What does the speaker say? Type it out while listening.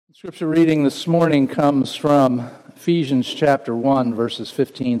Scripture reading this morning comes from Ephesians chapter 1, verses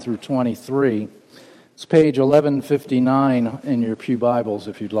 15 through 23. It's page 1159 in your pew Bibles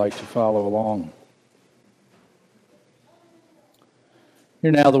if you'd like to follow along.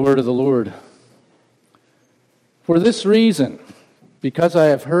 Hear now the word of the Lord. For this reason, because I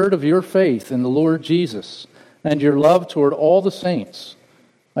have heard of your faith in the Lord Jesus and your love toward all the saints,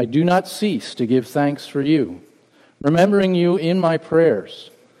 I do not cease to give thanks for you, remembering you in my prayers,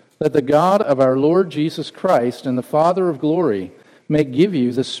 that the God of our Lord Jesus Christ and the Father of glory may give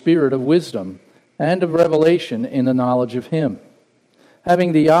you the spirit of wisdom and of revelation in the knowledge of him,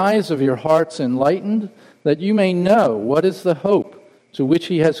 having the eyes of your hearts enlightened, that you may know what is the hope to which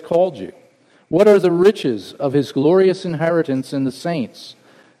he has called you, what are the riches of his glorious inheritance in the saints,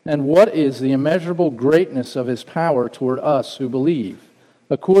 and what is the immeasurable greatness of his power toward us who believe,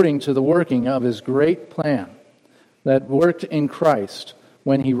 according to the working of his great plan that worked in Christ,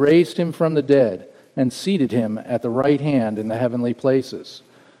 when he raised him from the dead and seated him at the right hand in the heavenly places,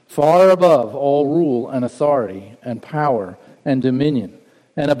 far above all rule and authority and power and dominion,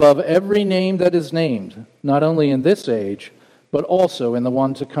 and above every name that is named, not only in this age, but also in the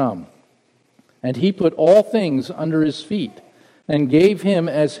one to come. And he put all things under his feet, and gave him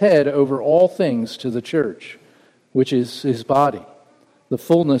as head over all things to the church, which is his body, the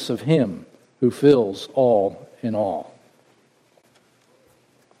fullness of him who fills all in all.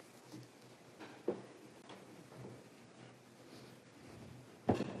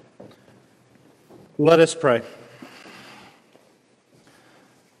 Let us pray.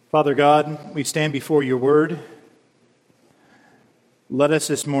 Father God, we stand before your word. Let us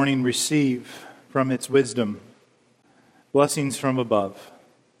this morning receive from its wisdom blessings from above.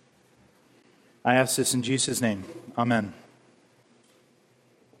 I ask this in Jesus' name. Amen.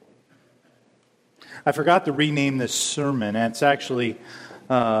 I forgot to rename this sermon. And it's actually,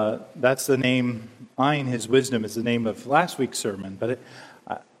 that's the name, Eyeing His Wisdom is the name of last week's sermon. But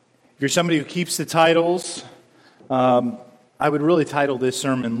if you're somebody who keeps the titles, I would really title this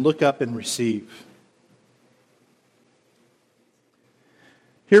sermon, Look Up and Receive.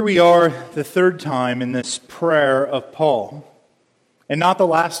 Here we are the third time in this prayer of Paul, and not the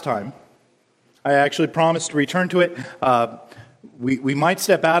last time. I actually promised to return to it. We might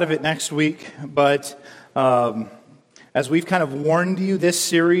step out of it next week, but as we've kind of warned you, this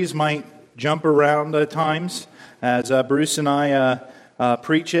series might jump around at times. As Bruce and I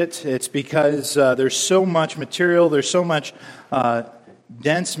preach it, it's because there's so much material, there's so much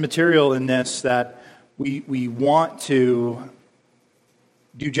dense material in this that we want to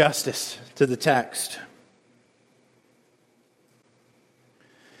do justice to the text.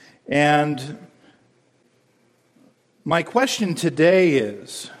 And my question today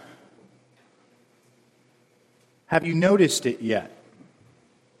is, have you noticed it yet?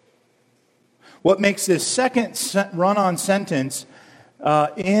 What makes this second run-on sentence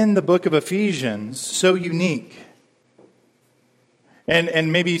in the book of Ephesians so unique?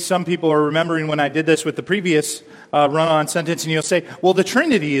 And maybe some people are remembering when I did this with the previous run-on sentence, and you'll say, well, the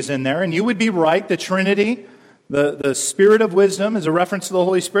Trinity is in there, and you would be right. The Trinity, the Spirit of wisdom, is a reference to the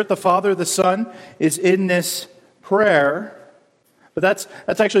Holy Spirit. The Father, the Son, is in this prayer. But that's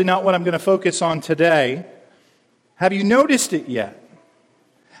actually not what I'm going to focus on today. Have you noticed it yet?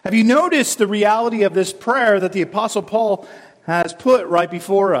 Have you noticed the reality of this prayer that the Apostle Paul has put right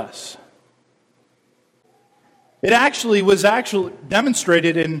before us? It actually was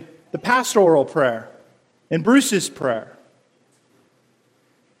demonstrated in the pastoral prayer, in Bruce's prayer.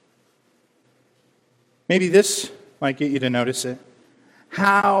 Maybe this might get you to notice it.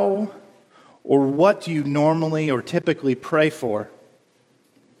 How or what do you normally or typically pray for?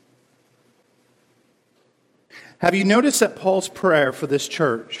 Have you noticed that Paul's prayer for this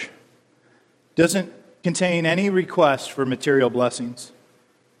church doesn't contain any request for material blessings?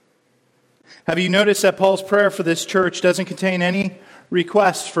 Have you noticed that Paul's prayer for this church doesn't contain any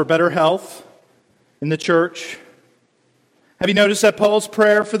requests for better health in the church? Have you noticed that Paul's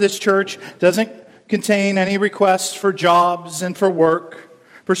prayer for this church doesn't contain any requests for jobs and for work,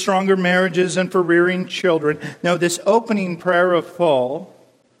 for stronger marriages and for rearing children? No, this opening prayer of Paul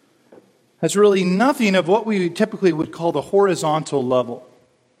has really nothing of what we typically would call the horizontal level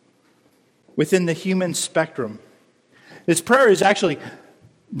within the human spectrum. This prayer is actually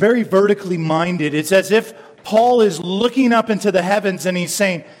very vertically minded. It's as if Paul is looking up into the heavens and he's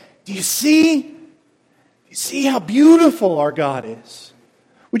saying, do you see? Do you see how beautiful our God is?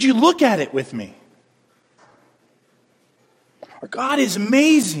 Would you look at it with me? Our God is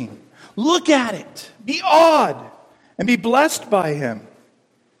amazing. Look at it. Be awed and be blessed by Him.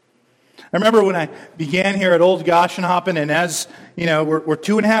 I remember when I began here at Old Goshenhoppen, and as you know, we're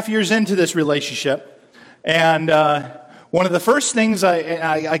 2.5 years into this relationship, and one of the first things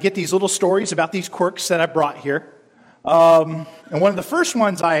I get these little stories about these quirks that I brought here, and one of the first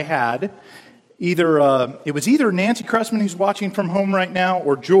ones I had, it was either Nancy Cressman, who's watching from home right now,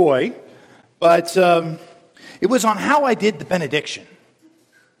 or Joy, but it was on how I did the benediction.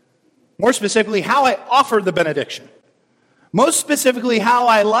 More specifically, how I offered the benediction. Most specifically, how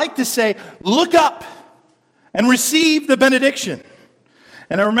I like to say, look up and receive the benediction.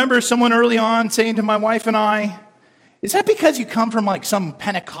 And I remember someone early on saying to my wife and I, is that because you come from like some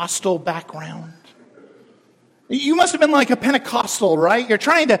Pentecostal background? You must have been like a Pentecostal, right? You're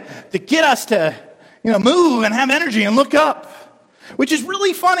trying to get us to, move and have energy and look up. Which is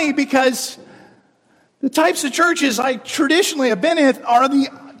really funny because the types of churches I traditionally have been in are the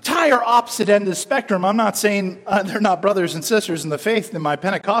entire opposite end of the spectrum. I'm not saying they're not brothers and sisters in the faith than my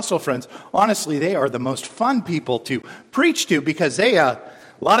Pentecostal friends. Honestly, they are the most fun people to preach to because they, a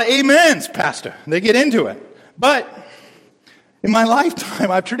lot of amens, Pastor. They get into it. But in my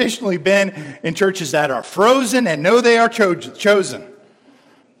lifetime, I've traditionally been in churches that are frozen and know they are chosen.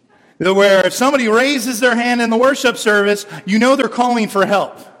 Where if somebody raises their hand in the worship service, you know they're calling for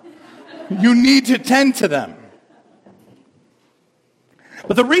help. You need to tend to them.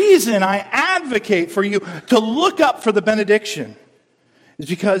 But the reason I advocate for you to look up for the benediction is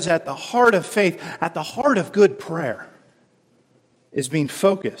because at the heart of faith, at the heart of good prayer, is being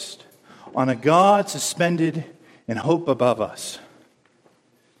focused on a God suspended in hope above us.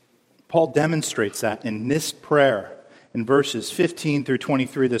 Paul demonstrates that in this prayer in verses 15 through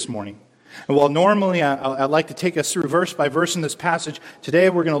 23 this morning. And while normally I'd like to take us through verse by verse in this passage,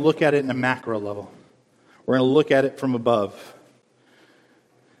 today we're going to look at it in a macro level. We're going to look at it from above.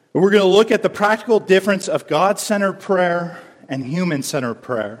 We're going to look at the practical difference of God-centered prayer and human-centered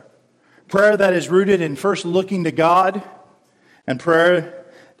prayer. Prayer that is rooted in first looking to God, and prayer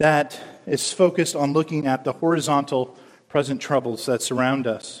that is focused on looking at the horizontal present troubles that surround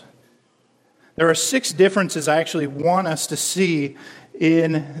us. There are 6 differences I actually want us to see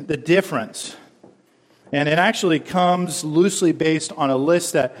in the difference. And it actually comes loosely based on a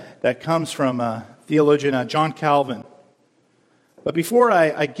list that comes from theologian John Calvin. But before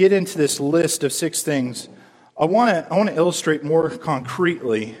I get into this list of 6 things, I want to illustrate more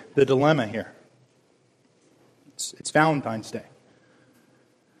concretely the dilemma here. It's Valentine's Day.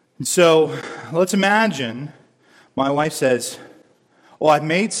 And so let's imagine my wife says, "Oh, I've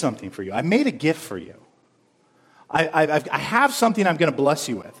made something for you. I made a gift for you. I have something I'm going to bless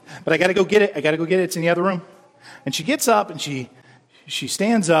you with, but I got to go get it. It's in the other room." And she gets up and she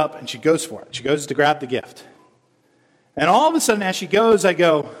stands up and she goes for it. She goes to grab the gift. And all of a sudden, as she goes, all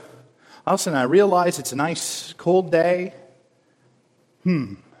of a sudden I realize it's a nice cold day.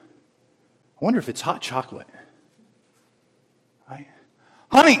 I wonder if it's hot chocolate.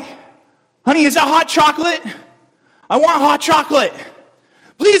 Honey, is that hot chocolate? I want hot chocolate.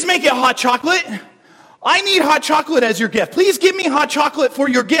 Please make it hot chocolate. I need hot chocolate as your gift. Please give me hot chocolate for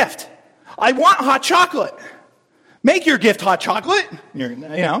your gift. I want hot chocolate. Make your gift hot chocolate.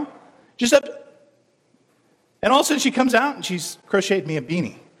 Just up. And all of a sudden she comes out and she's crocheted me a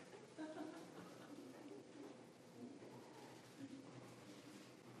beanie.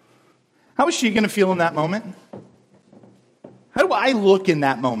 How is she going to feel in that moment? How do I look in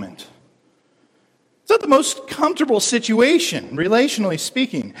that moment? It's not the most comfortable situation, relationally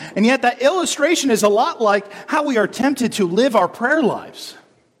speaking. And yet that illustration is a lot like how we are tempted to live our prayer lives.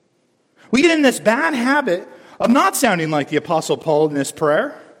 We get in this bad habit of not sounding like the Apostle Paul in this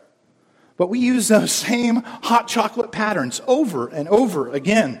prayer. But we use those same hot chocolate patterns over and over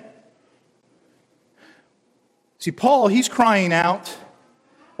again. See, Paul, he's crying out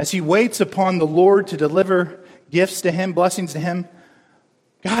as he waits upon the Lord to deliver gifts to him, blessings to him.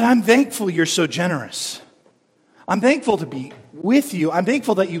 God, I'm thankful you're so generous. I'm thankful to be with you. I'm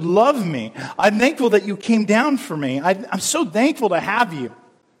thankful that you love me. I'm thankful that you came down for me. I'm so thankful to have you.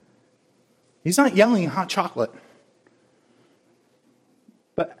 He's not yelling hot chocolate.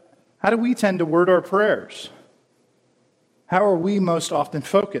 How do we tend to word our prayers? How are we most often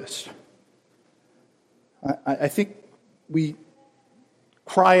focused? I think we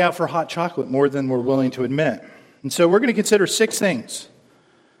cry out for hot chocolate more than we're willing to admit. And so we're going to consider 6 things.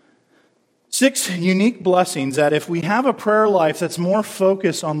 6 unique blessings that if we have a prayer life that's more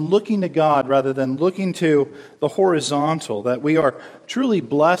focused on looking to God rather than looking to the horizontal, that we are truly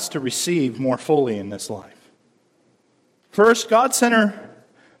blessed to receive more fully in this life. First, God-centered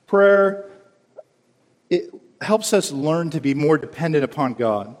prayer, it helps us learn to be more dependent upon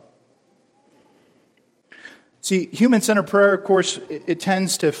God. See, human-centered prayer, of course, it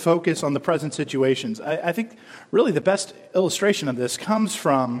tends to focus on the present situations. I think really the best illustration of this comes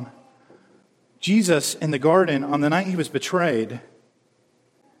from Jesus in the garden on the night he was betrayed.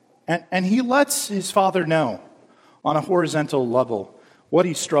 And he lets his Father know on a horizontal level what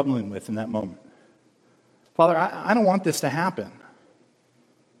he's struggling with in that moment. Father, I don't want this to happen.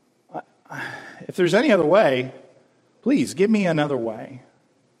 If there's any other way, please give me another way.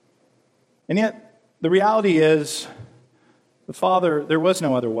 And yet, the reality is, the Father, there was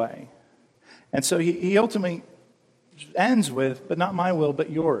no other way. And so he ultimately ends with, but not my will, but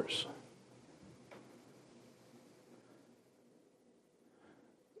yours.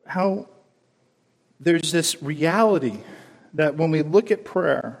 How there's this reality that when we look at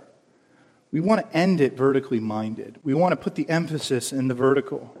prayer, we want to end it vertically minded. We want to put the emphasis in the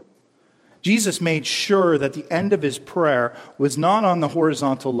vertical. Jesus made sure that the end of his prayer was not on the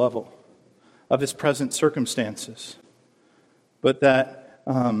horizontal level of his present circumstances, but that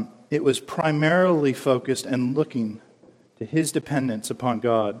it was primarily focused and looking to his dependence upon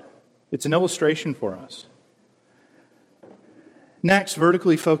God. It's an illustration for us. Next,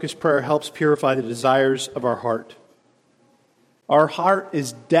 vertically focused prayer helps purify the desires of our heart. Our heart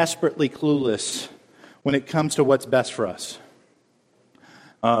is desperately clueless when it comes to what's best for us.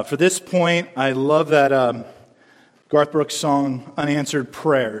 For this point, I love that Garth Brooks song, Unanswered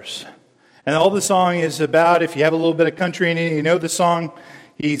Prayers. And all the song is about, if you have a little bit of country in it, you know the song,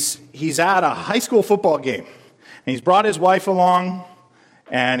 he's at a high school football game. And he's brought his wife along,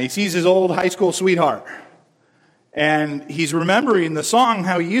 and he sees his old high school sweetheart. And he's remembering the song,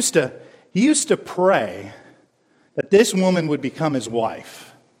 how he used to pray that this woman would become his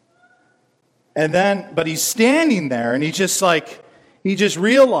wife. But he's standing there, and he just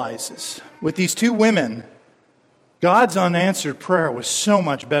realizes with these two women, God's unanswered prayer was so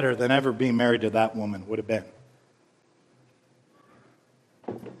much better than ever being married to that woman would have been.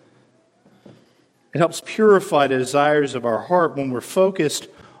 It helps purify the desires of our heart when we're focused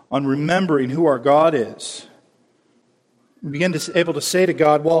on remembering who our God is. We begin to be able to say to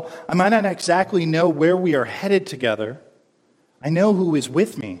God, well, I might not exactly know where we are headed together. I know who is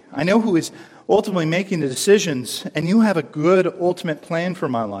with me. I know who is ultimately making the decisions, and you have a good ultimate plan for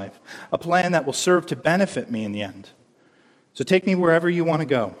my life, a plan that will serve to benefit me in the end. So take me wherever you want to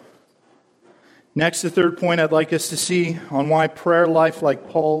go. Next, the third point I'd like us to see on why prayer life, like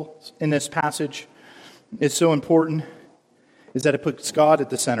Paul's in this passage, is so important, is that it puts God at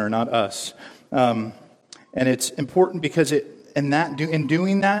the center, not us. And it's important because in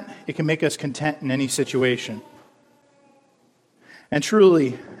doing that, it can make us content in any situation. And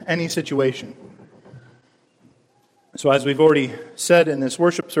truly, any situation. So as we've already said in this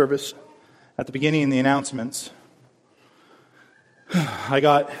worship service, at the beginning in the announcements, I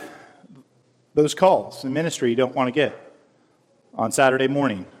got those calls in ministry you don't want to get. On Saturday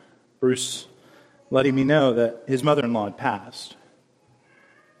morning, Bruce letting me know that his mother-in-law had passed.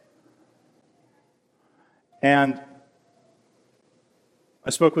 And I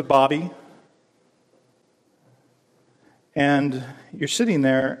spoke with Bobby, and you're sitting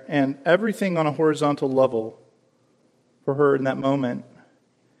there, and everything on a horizontal level for her in that moment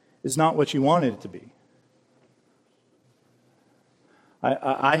is not what you wanted it to be.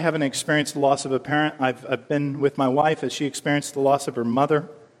 I haven't experienced the loss of a parent. I've been with my wife as she experienced the loss of her mother.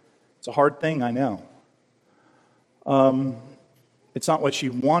 It's a hard thing, I know. It's not what she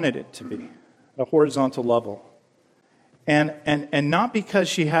wanted it to be, at a horizontal level. And not because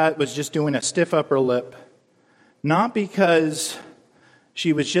she was just doing a stiff upper lip, not because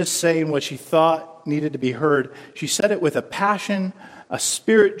she was just saying what she thought needed to be heard. She said it with a passion, a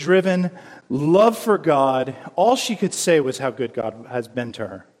spirit-driven love for God. All she could say was how good God has been to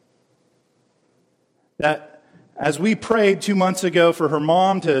her. That as we prayed 2 months ago for her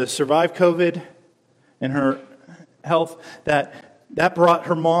mom to survive COVID and her health, that brought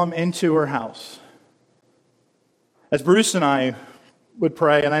her mom into her house. As Bruce and I would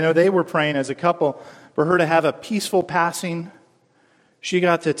pray, and I know they were praying as a couple, for her to have a peaceful passing, she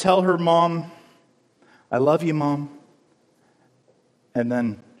got to tell her mom, I love you, Mom. And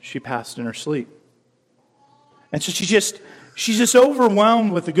then she passed in her sleep. And so she's just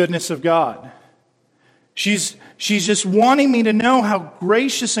overwhelmed with the goodness of God. She's just wanting me to know how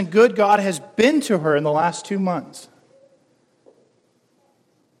gracious and good God has been to her in the last 2 months.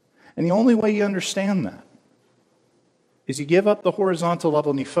 And the only way you understand that is you give up the horizontal level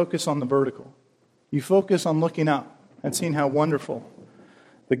and you focus on the vertical. You focus on looking up and seeing how wonderful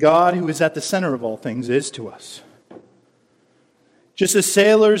the God who is at the center of all things is to us. Just as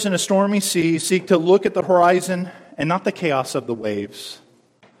sailors in a stormy sea seek to look at the horizon and not the chaos of the waves,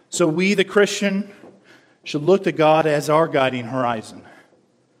 so we, the Christian, should look to God as our guiding horizon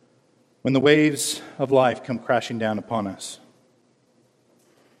when the waves of life come crashing down upon us.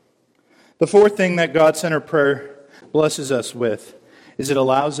 The fourth thing that God-centered prayer blesses us with is it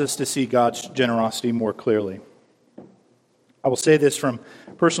allows us to see God's generosity more clearly. I will say this from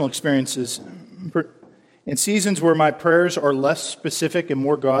personal experiences. In seasons where my prayers are less specific and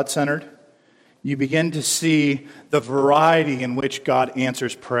more God-centered, you begin to see the variety in which God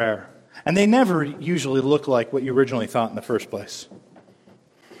answers prayer. And they never usually look like what you originally thought in the first place.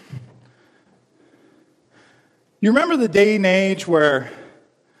 You remember the day and age where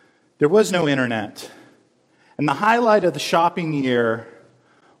there was no internet, and the highlight of the shopping year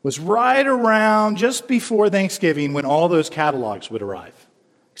was right around just before Thanksgiving when all those catalogs would arrive.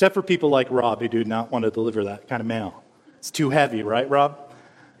 Except for people like Rob, who do not want to deliver that kind of mail. It's too heavy, right, Rob?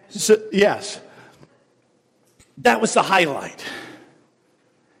 So, yes. That was the highlight.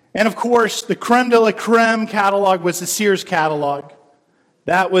 And of course, the creme de la creme catalog was the Sears catalog.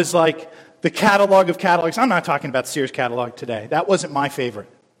 That was like the catalog of catalogs. I'm not talking about Sears catalog today. That wasn't my favorite.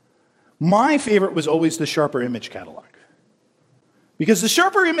 My favorite was always the Sharper Image catalog. Because the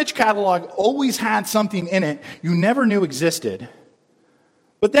Sharper Image catalog always had something in it you never knew existed.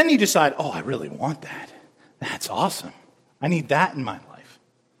 But then you decide, oh, I really want that. That's awesome. I need that in my life.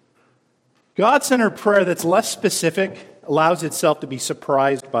 God-centered prayer that's less specific allows itself to be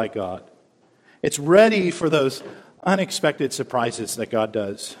surprised by God. It's ready for those unexpected surprises that God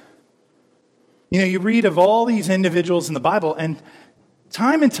does. You know, you read of all these individuals in the Bible, and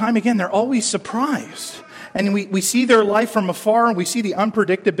time again, they're always surprised. And we see their life from afar, and we see the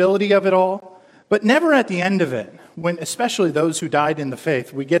unpredictability of it all, but never at the end of it. When, especially those who died in the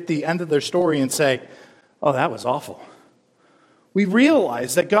faith, we get the end of their story and say, oh, that was awful. We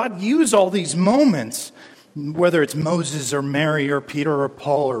realize that God used all these moments, whether it's Moses or Mary or Peter or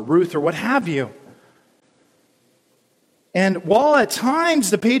Paul or Ruth or what have you. And while at times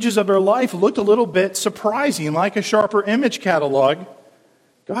the pages of their life looked a little bit surprising, like a Sharper Image catalog,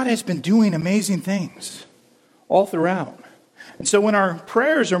 God has been doing amazing things all throughout. And so when our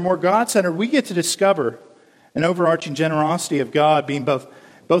prayers are more God-centered, we get to discover an overarching generosity of God being both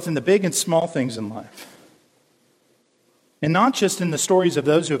in the big and small things in life. And not just in the stories of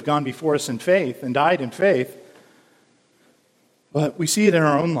those who have gone before us in faith and died in faith, but we see it in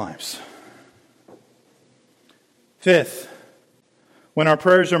our own lives. Fifth, when our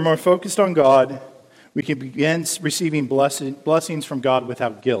prayers are more focused on God, we can begin receiving blessings from God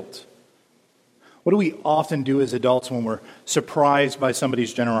without guilt. What do we often do as adults when we're surprised by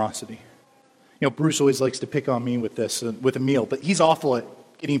somebody's generosity? You know, Bruce always likes to pick on me with this, with a meal, but he's awful at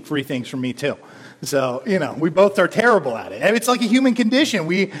getting free things from me too. So, you know, we both are terrible at it. And it's like a human condition.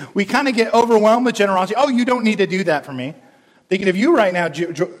 We kind of get overwhelmed with generosity. Oh, you don't need to do that for me. Thinking of you right now,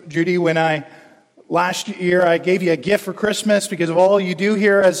 Judy, when last year I gave you a gift for Christmas because of all you do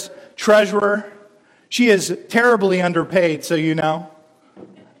here as treasurer. She is terribly underpaid, so you know.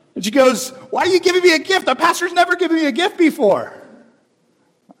 And she goes, why are you giving me a gift? The pastor's never given me a gift before.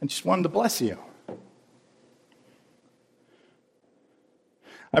 I just wanted to bless you.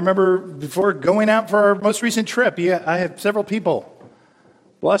 I remember before going out for our most recent trip, I had several people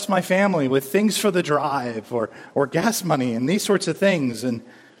bless my family with things for the drive or gas money and these sorts of things. And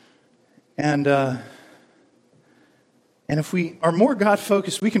if we are more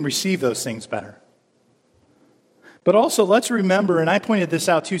God-focused, we can receive those things better. But also, let's remember, and I pointed this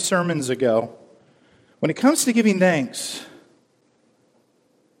out 2 sermons ago, when it comes to giving thanks,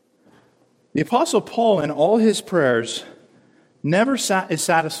 the Apostle Paul, in all his prayers, never is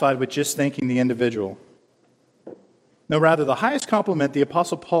satisfied with just thanking the individual. No, rather, the highest compliment the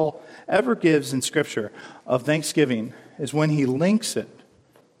Apostle Paul ever gives in Scripture of thanksgiving is when he links it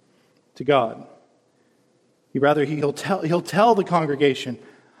to God. He'll tell the congregation,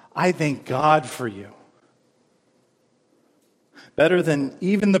 I thank God for you. Better than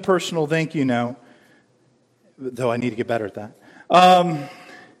even the personal thank you note, though I need to get better at that.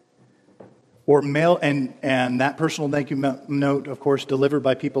 Or mail, and that personal thank you note, of course, delivered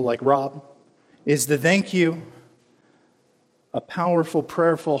by people like Rob, is the thank you. A powerful,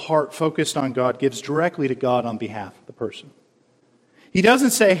 prayerful heart focused on God gives directly to God on behalf of the person. He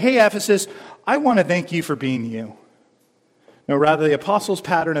doesn't say, hey, Ephesus, I want to thank you for being you. No, rather, the apostles'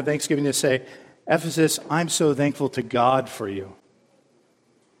 pattern of thanksgiving is to say, Ephesus, I'm so thankful to God for you.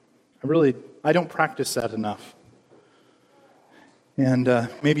 I don't practice that enough. And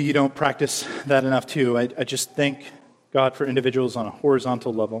maybe you don't practice that enough too. I just thank God for individuals on a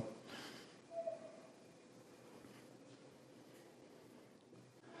horizontal level.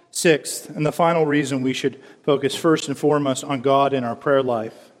 Sixth, and the final reason we should focus first and foremost on God in our prayer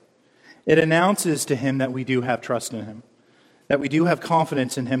life, It announces to him that we do have trust in him, that we do have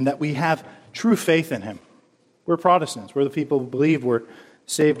confidence in him, that we have true faith in him. We're Protestants. We're the people who believe we're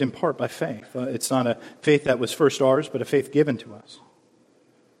saved in part by faith. It's not a faith that was first ours, but a faith given to us.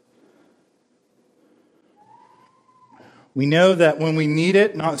 We know that when we need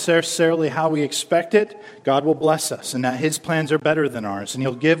it, not necessarily how we expect it, God will bless us, and that his plans are better than ours, and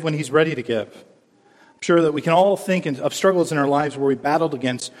he'll give when he's ready to give. I'm sure that we can all think of struggles in our lives where we battled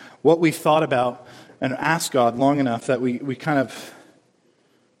against what we thought about and asked God long enough that we kind of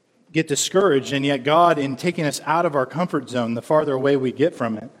get discouraged, and yet God, in taking us out of our comfort zone, the farther away we get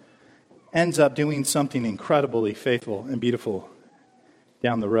from it, ends up doing something incredibly faithful and beautiful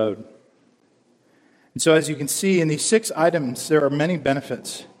down the road. And so as you can see, in these 6 items, there are many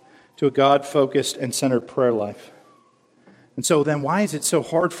benefits to a God-focused and centered prayer life. And so then why is it so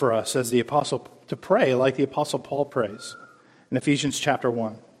hard for us as the apostle to pray like the Apostle Paul prays in Ephesians chapter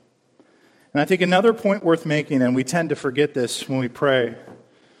 1? And I think another point worth making, and we tend to forget this when we pray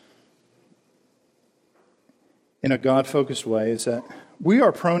in a God-focused way, is that we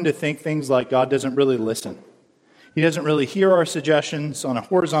are prone to think things like God doesn't really listen. He doesn't really hear our suggestions on a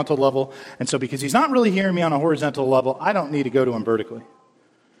horizontal level, and so because he's not really hearing me on a horizontal level, I don't need to go to him vertically.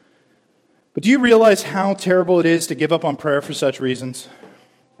 But do you realize how terrible it is to give up on prayer for such reasons?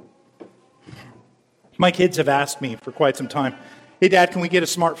 My kids have asked me for quite some time, "Hey, Dad, can we get a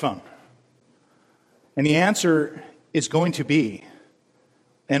smartphone?" And the answer is going to be,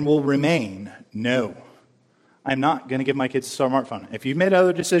 and will remain, no. I'm not going to give my kids a smartphone. If you've made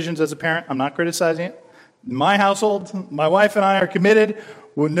other decisions as a parent, I'm not criticizing it. In my household, my wife and I are committed.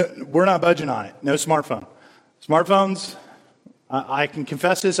 We're not budging on it. No smartphone. Smartphones, I can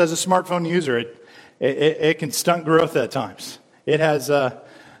confess this as a smartphone user. It can stunt growth at times. It has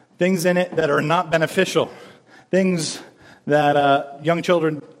things in it that are not beneficial. Things that young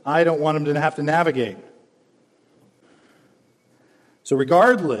children, I don't want them to have to navigate. So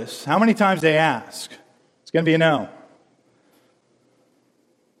regardless, how many times they ask, it's going to be a no.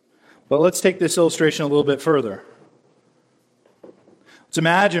 But let's take this illustration a little bit further. Let's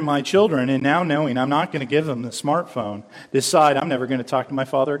imagine my children, and now knowing I'm not going to give them the smartphone, decide I'm never going to talk to my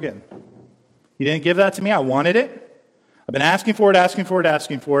father again. He didn't give that to me. I wanted it. I've been asking for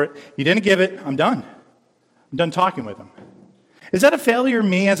it. He didn't give it. I'm done. I'm done talking with him. Is that a failure of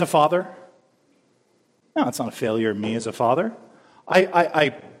me as a father? No, it's not a failure of me as a father.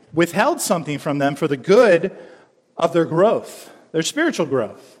 I withheld something from them for the good of their growth, their spiritual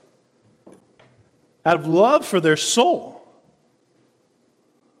growth, out of love for their soul.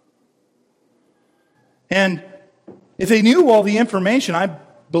 And if they knew all the information I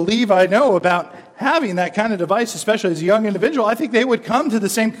believe I know about having that kind of device, especially as a young individual, I think they would come to the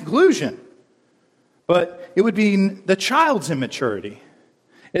same conclusion. But it would be the child's immaturity.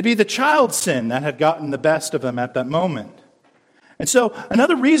 It'd be the child's sin that had gotten the best of them at that moment. And so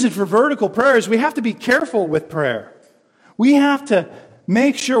another reason for vertical prayer is we have to be careful with prayer. We have to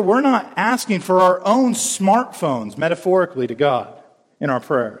make sure we're not asking for our own smartphones, metaphorically, to God in our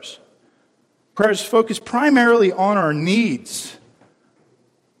prayers. Prayers focused primarily on our needs.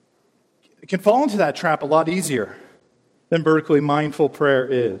 It can fall into that trap a lot easier than vertically mindful prayer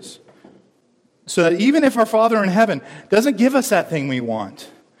is. So that even if our Father in heaven doesn't give us that thing we want,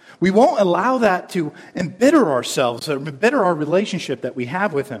 we won't allow that to embitter ourselves or embitter our relationship that we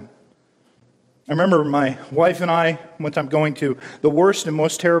have with him. I remember my wife and I, one time, going to the worst and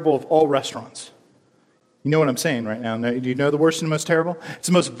most terrible of all restaurants. You know what I'm saying right now. Do you know the worst and most terrible? It's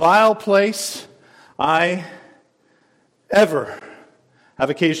the most vile place I ever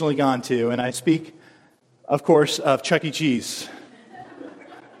have occasionally gone to. And I speak, of course, of Chuck E. Cheese.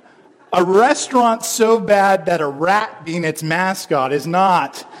 A restaurant so bad that a rat being its mascot is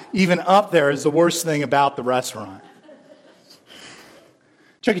not even up there as the worst thing about the restaurant.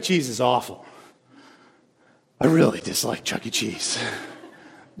 Chuck E. Cheese is awful. I really dislike Chuck E. Cheese.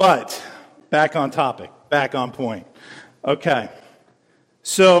 But, back on topic, back on point. Okay.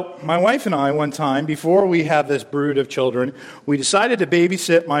 So, my wife and I, one time, before we had this brood of children, we decided to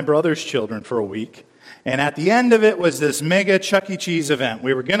babysit my brother's children for a week. And at the end of it was this mega Chuck E. Cheese event.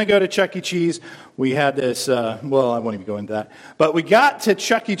 We were going to go to Chuck E. Cheese. We had this, I won't even go into that. But we got to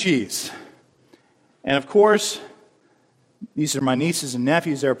Chuck E. Cheese. And of course, these are my nieces and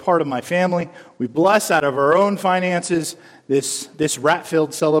nephews. They're part of my family. We bless out of our own finances this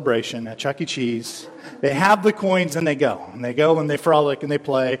rat-filled celebration at Chuck E. Cheese. They have the coins and they go. And they go and they frolic and they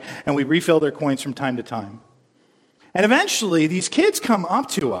play. And we refill their coins from time to time. And eventually, these kids come up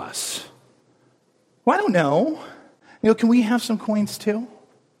to us. Well, I don't know. Can we have some coins too?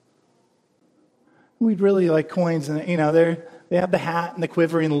 We'd really like coins, and They have the hat and the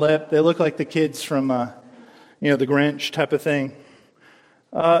quivering lip. They look like the kids from, the Grinch type of thing.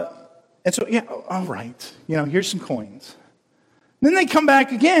 And so, all right, here's some coins. Then they come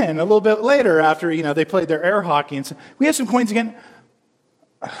back again a little bit later after, they played their air hockey and say, we have some coins again.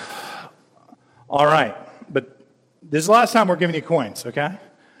 All right, but this is the last time we're giving you coins, okay?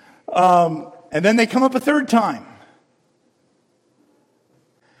 And then they come up a third time.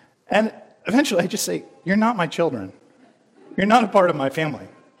 And eventually I just say, you're not my children. You're not a part of my family.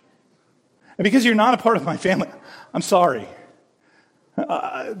 And because you're not a part of my family, I'm sorry.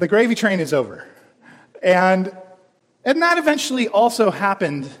 The gravy train is over. And that eventually also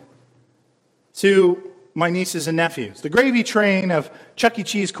happened to my nieces and nephews. The gravy train of Chuck E.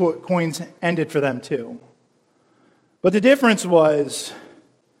 Cheese coins ended for them too. But the difference was,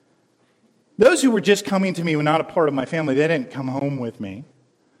 those who were just coming to me were not a part of my family. They didn't come home with me.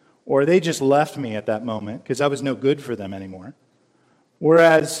 Or they just left me at that moment because I was no good for them anymore.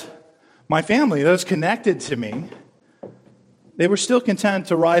 Whereas my family, those connected to me, they were still content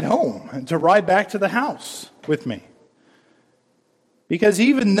to ride home and to ride back to the house with me. Because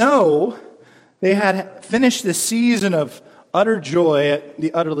even though they had finished the season of utter joy at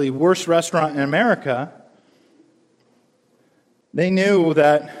the utterly worst restaurant in America, they knew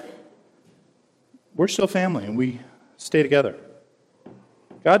that we're still family and we stay together.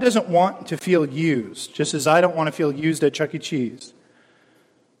 God doesn't want to feel used, just as I don't want to feel used at Chuck E. Cheese.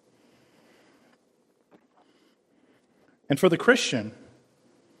 And for the Christian,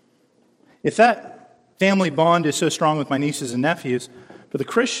 if that family bond is so strong with my nieces and nephews, for the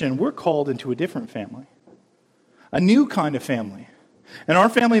Christian, we're called into a different family, a new kind of family. And our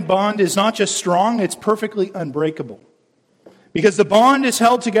family bond is not just strong, it's perfectly unbreakable. Because the bond is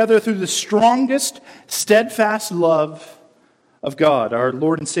held together through the strongest, steadfast love of God, our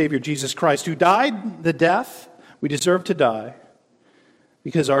Lord and Savior, Jesus Christ, who died the death we deserve to die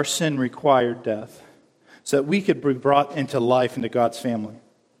because our sin required death, so that we could be brought into life, into God's family.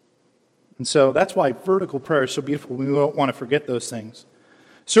 And so that's why vertical prayer is so beautiful. We don't want to forget those things.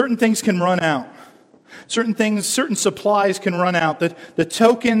 Certain things can run out. Certain supplies can run out. The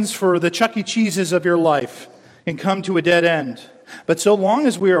tokens for the Chuck E. Cheeses of your life can come to a dead end. But so long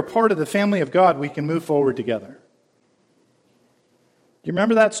as we are a part of the family of God, we can move forward together. Do you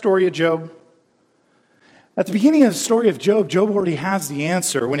remember that story of Job? At the beginning of the story of Job, Job already has the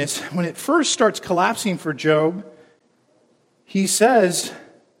answer. When it first starts collapsing for Job, he says,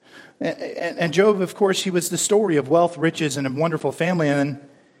 and Job, of course, he was the story of wealth, riches, and a wonderful family, and then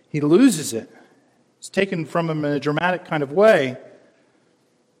he loses it. It's taken from him in a dramatic kind of way.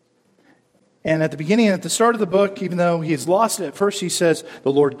 And at the beginning, at the start of the book, even though he's lost it, at first he says,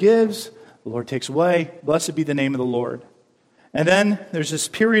 the Lord gives, the Lord takes away, blessed be the name of the Lord. And then there's this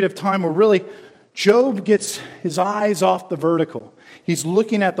period of time where really Job gets his eyes off the vertical. He's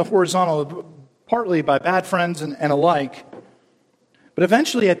looking at the horizontal, partly by bad friends and alike. But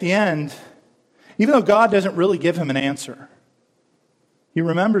eventually at the end, even though God doesn't really give him an answer, he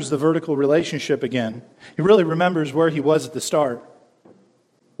remembers the vertical relationship again. He really remembers where he was at the start.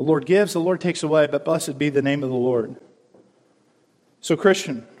 The Lord gives, the Lord takes away, but blessed be the name of the Lord. So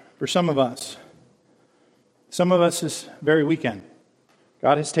Christian, for some of us this very weekend,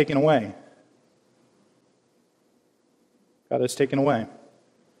 God has taken away. God has taken away.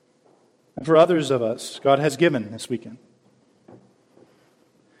 And for others of us, God has given this weekend.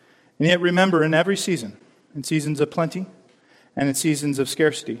 And yet remember, in every season, in seasons of plenty and in seasons of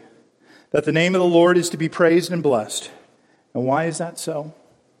scarcity, that the name of the Lord is to be praised and blessed. And why is that so?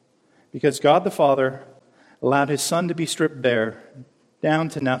 Because God the Father allowed his Son to be stripped bare, down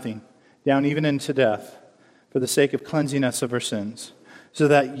to nothing, down even into death, for the sake of cleansing us of our sins, so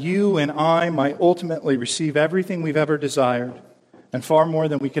that you and I might ultimately receive everything we've ever desired, and far more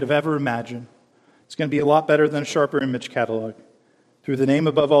than we could have ever imagined. It's going to be a lot better than a sharper image catalog. Through the name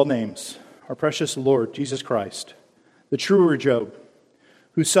above all names, our precious Lord, Jesus Christ, the truer Job,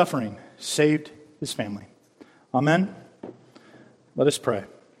 whose suffering saved his family. Amen. Let us pray.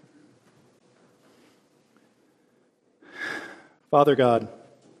 Father God,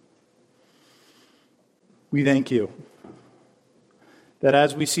 we thank you that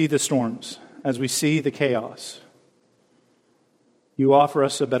as we see the storms, as we see the chaos, you offer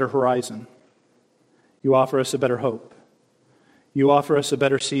us a better horizon. You offer us a better hope. You offer us a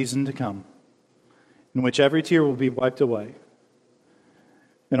better season to come, in which every tear will be wiped away,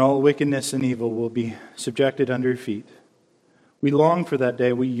 and all wickedness and evil will be subjected under your feet. We long for that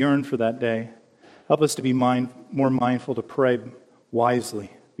day. We yearn for that day. Help us to be more mindful to pray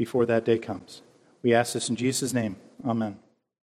wisely before that day comes. We ask this in Jesus' name. Amen.